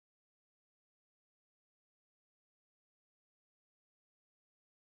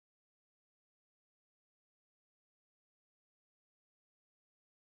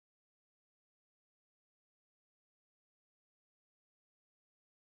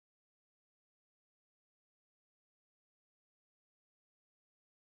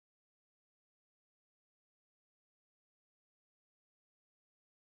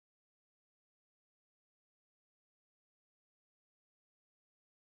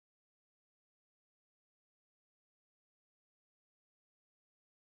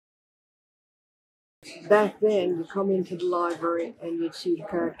back then, you come into the library and you'd see the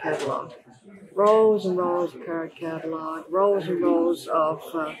card catalogue. Rows and rows of card catalogue, rows and rows of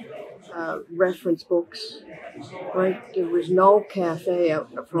reference books. Right? There was no cafe out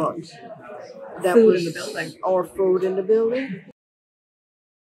in the front. That Food was in the building. Or food in the building.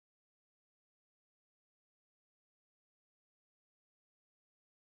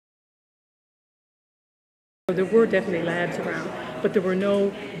 There were definitely labs around, but there were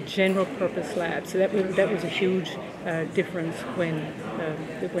no general purpose labs. So that was a huge difference when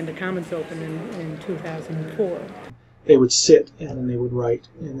the Commons opened in 2004. They would sit and then they would write,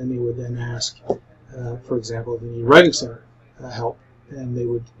 and then they would then ask, for example, if they need writing center help,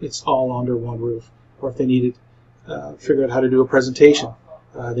 and it's all under one roof. Or if they needed figure out how to do a presentation,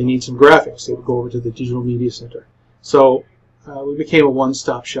 they need some graphics, they would go over to the Digital Media Center. So we became a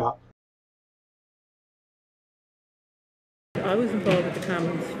one-stop shop. I was involved with the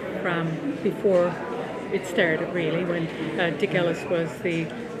Commons from before it started, really, when Dick Ellis was the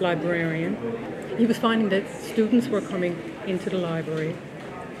librarian. He was finding that students were coming into the library,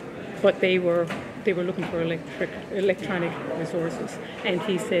 but they were looking for electronic resources. And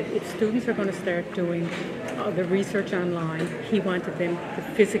he said if students are going to start doing the research online, he wanted them to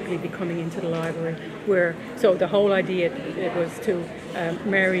physically be coming into the library. So the whole idea was to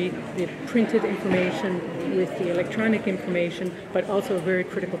marry the printed information with the electronic information, but also a very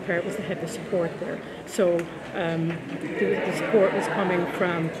critical part was to have the support there. So the support was coming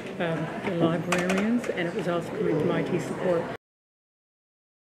from the librarians, and it was also coming from IT support.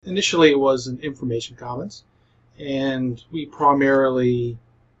 Initially, it was an information commons, and we primarily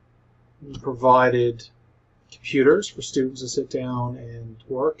provided computers for students to sit down and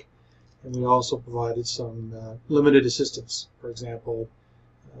work, and we also provided some limited assistance. For example,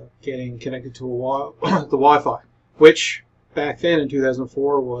 getting connected to the Wi-Fi, which back then in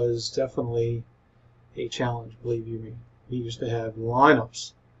 2004 was definitely a challenge, believe you me. We used to have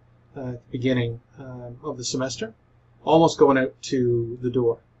lineups at the beginning of the semester, almost going out to the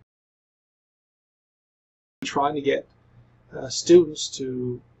door. Trying to get students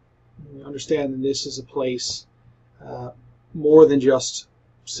to understand that this is a place more than just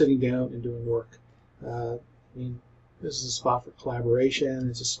sitting down and doing work. This is a spot for collaboration.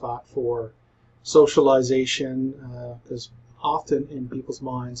 It's a spot for socialization, because often in people's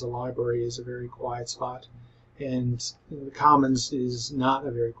minds a library is a very quiet spot, and the Commons is not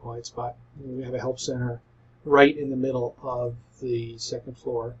a very quiet spot. We have a help center right in the middle of the second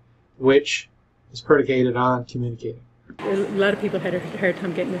floor, which is predicated on communicating. A lot of people had a hard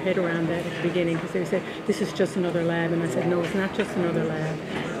time getting their head around that at the beginning, because they said, this is just another lab. And I said, no, it's not just another lab.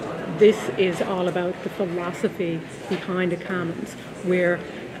 This is all about the philosophy behind the Commons, where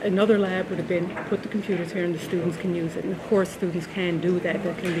another lab would have been put the computers here and the students can use it. And of course students can do that.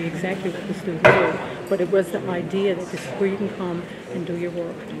 That can be exactly what the students do. But it was the idea that this is where you can come and do your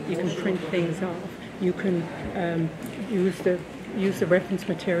work. You can print things off. You can use the reference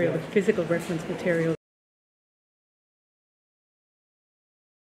material, the physical reference material.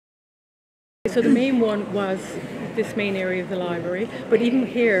 So the main one was this main area of the library, but even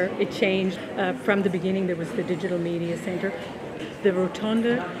here it changed. From the beginning there was the Digital Media Center. The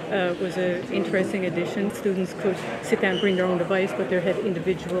Rotunda was an interesting addition. Students could sit down and bring their own device, but they had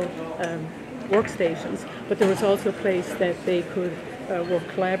individual workstations. But there was also a place that they could work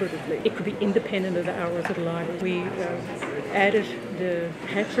collaboratively. It could be independent of the hours of the library. We added the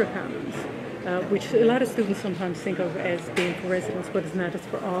Hatcher Commons, which a lot of students sometimes think of as being for residents, but it's not. It's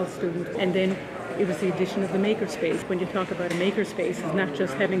for all students. And then it was the addition of the Makerspace. When you talk about a Makerspace, it's not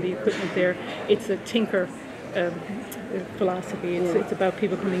just having the equipment there, it's a tinker philosophy. It's about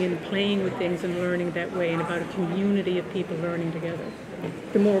people coming in and playing with things and learning that way, and about a community of people learning together.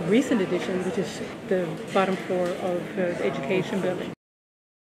 The more recent addition, which is the bottom floor of the education building.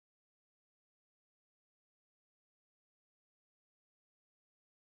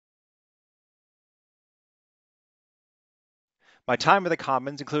 My time at the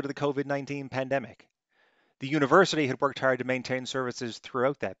Commons included the COVID-19 pandemic. The university had worked hard to maintain services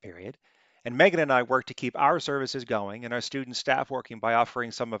throughout that period, and Megan and I worked to keep our services going and our student staff working by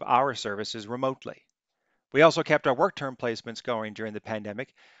offering some of our services remotely. We also kept our work term placements going during the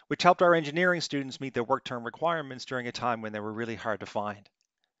pandemic, which helped our engineering students meet their work term requirements during a time when they were really hard to find.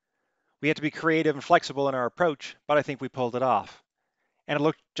 We had to be creative and flexible in our approach, but I think we pulled it off. And it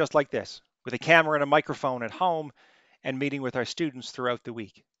looked just like this, with a camera and a microphone at home and meeting with our students throughout the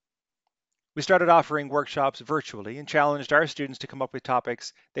week. We started offering workshops virtually and challenged our students to come up with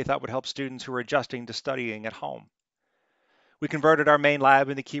topics they thought would help students who were adjusting to studying at home. We converted our main lab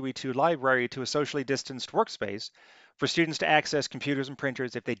in the Kiwi 2 library to a socially distanced workspace for students to access computers and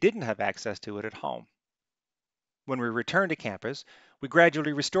printers if they didn't have access to it at home. When we returned to campus, we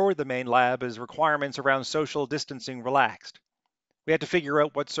gradually restored the main lab as requirements around social distancing relaxed. We had to figure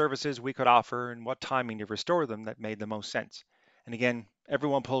out what services we could offer and what timing to restore them that made the most sense. And again,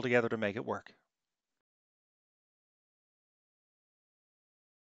 everyone pulled together to make it work.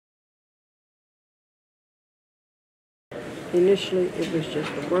 Initially, it was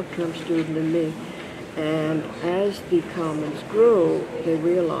just a work-term student and me. And as the Commons grew, they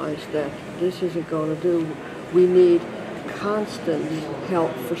realized that this isn't going to do. We need constant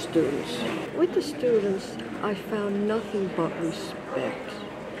help for students. With the students, I found nothing but respect.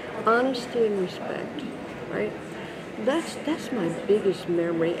 Honesty and respect, right? That's my biggest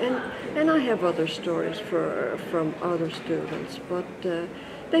memory. And I have other stories from other students, but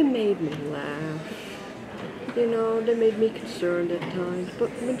they made me laugh. You know, they made me concerned at times,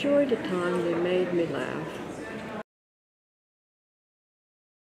 but the majority of the time they made me laugh.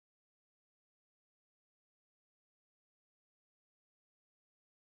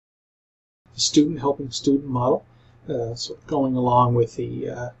 The student helping student model, sort of going along with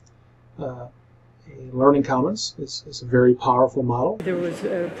the Learning Commons is a very powerful model. There was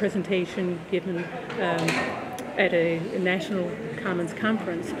a presentation given at a National Commons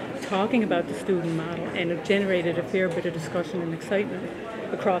conference talking about the student model, and it generated a fair bit of discussion and excitement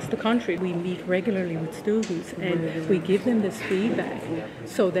across the country. We meet regularly with students and we give them this feedback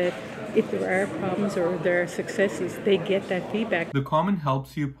so that if there are problems or there are successes, they get that feedback. The Common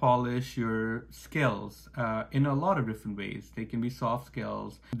helps you polish your skills in a lot of different ways. They can be soft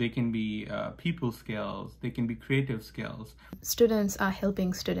skills, they can be people skills, they can be creative skills. Students are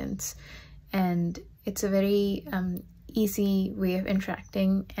helping students, and it's a very easy way of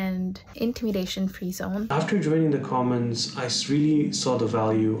interacting and intimidation-free zone. After joining the Commons, I really saw the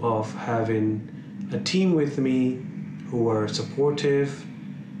value of having a team with me who were supportive.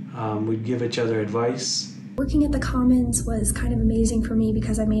 We'd give each other advice. Working at the Commons was kind of amazing for me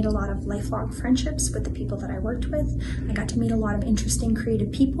because I made a lot of lifelong friendships with the people that I worked with. I got to meet a lot of interesting,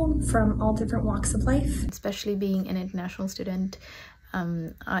 creative people from all different walks of life. Especially being an international student,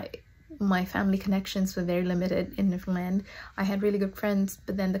 my family connections were very limited in Newfoundland. I had really good friends,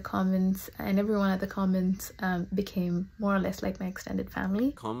 but then the Commons and everyone at the Commons became more or less like my extended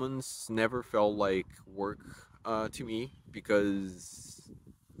family. Commons never felt like work to me, because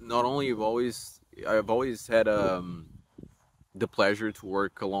not only I've always had the pleasure to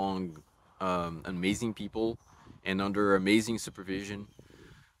work along amazing people and under amazing supervision,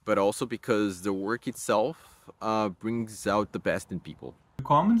 but also because the work itself brings out the best in people. The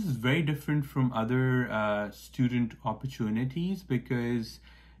Commons is very different from other student opportunities because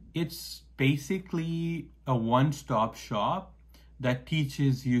it's basically a one-stop shop that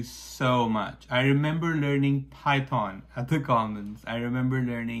teaches you so much. I remember learning Python at the Commons. I remember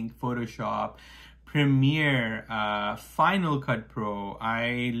learning Photoshop, Premiere, Final Cut Pro.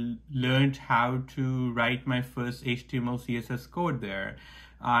 I learned how to write my first HTML, CSS code there.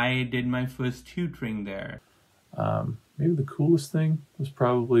 I did my first tutoring there. Maybe the coolest thing was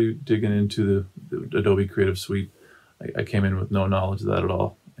probably digging into the Adobe Creative Suite. I came in with no knowledge of that at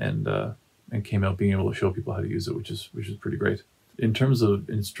all, and came out being able to show people how to use it, which is pretty great. In terms of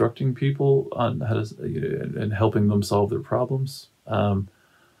instructing people on how to and helping them solve their problems,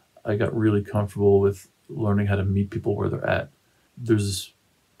 I got really comfortable with learning how to meet people where they're at. There's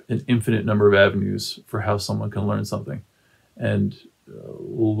an infinite number of avenues for how someone can learn something, and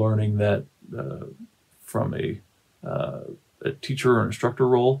learning that from a teacher or instructor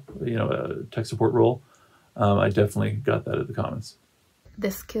role, a tech support role, I definitely got that at the Commons. The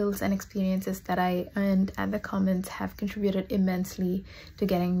skills and experiences that I earned at the Commons have contributed immensely to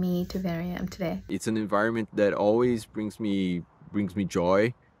getting me to where I am today. It's an environment that always brings me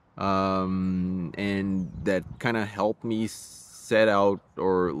joy, and that kind of helped me set out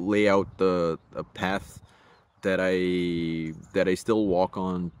or lay out a path that I still walk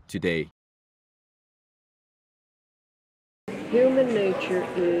on today. Human nature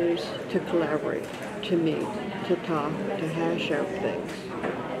is to collaborate, to meet, to talk, to hash out things.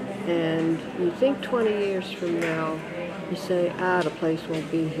 And you think 20 years from now, you say, the place won't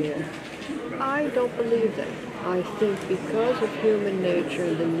be here. I don't believe that. I think because of human nature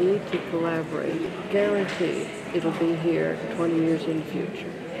and the need to collaborate, guaranteed it'll be here 20 years in the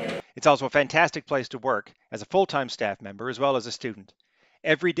future. It's also a fantastic place to work as a full-time staff member as well as a student.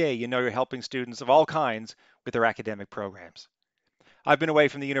 Every day you know you're helping students of all kinds with their academic programs. I've been away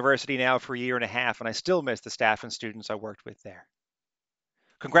from the university now for a year and a half, and I still miss the staff and students I worked with there.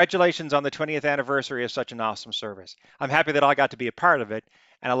 Congratulations on the 20th anniversary of such an awesome service. I'm happy that I got to be a part of it,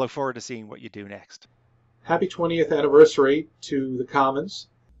 and I look forward to seeing what you do next. Happy 20th anniversary to the Commons.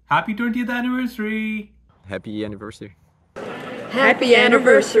 Happy 20th anniversary! happy anniversary. Happy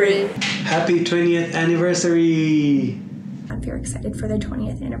anniversary. Happy 20th anniversary. I'm very excited for their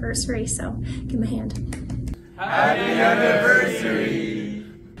 20th anniversary, so give them a hand. Happy anniversary.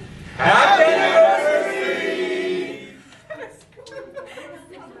 Happy anniversary.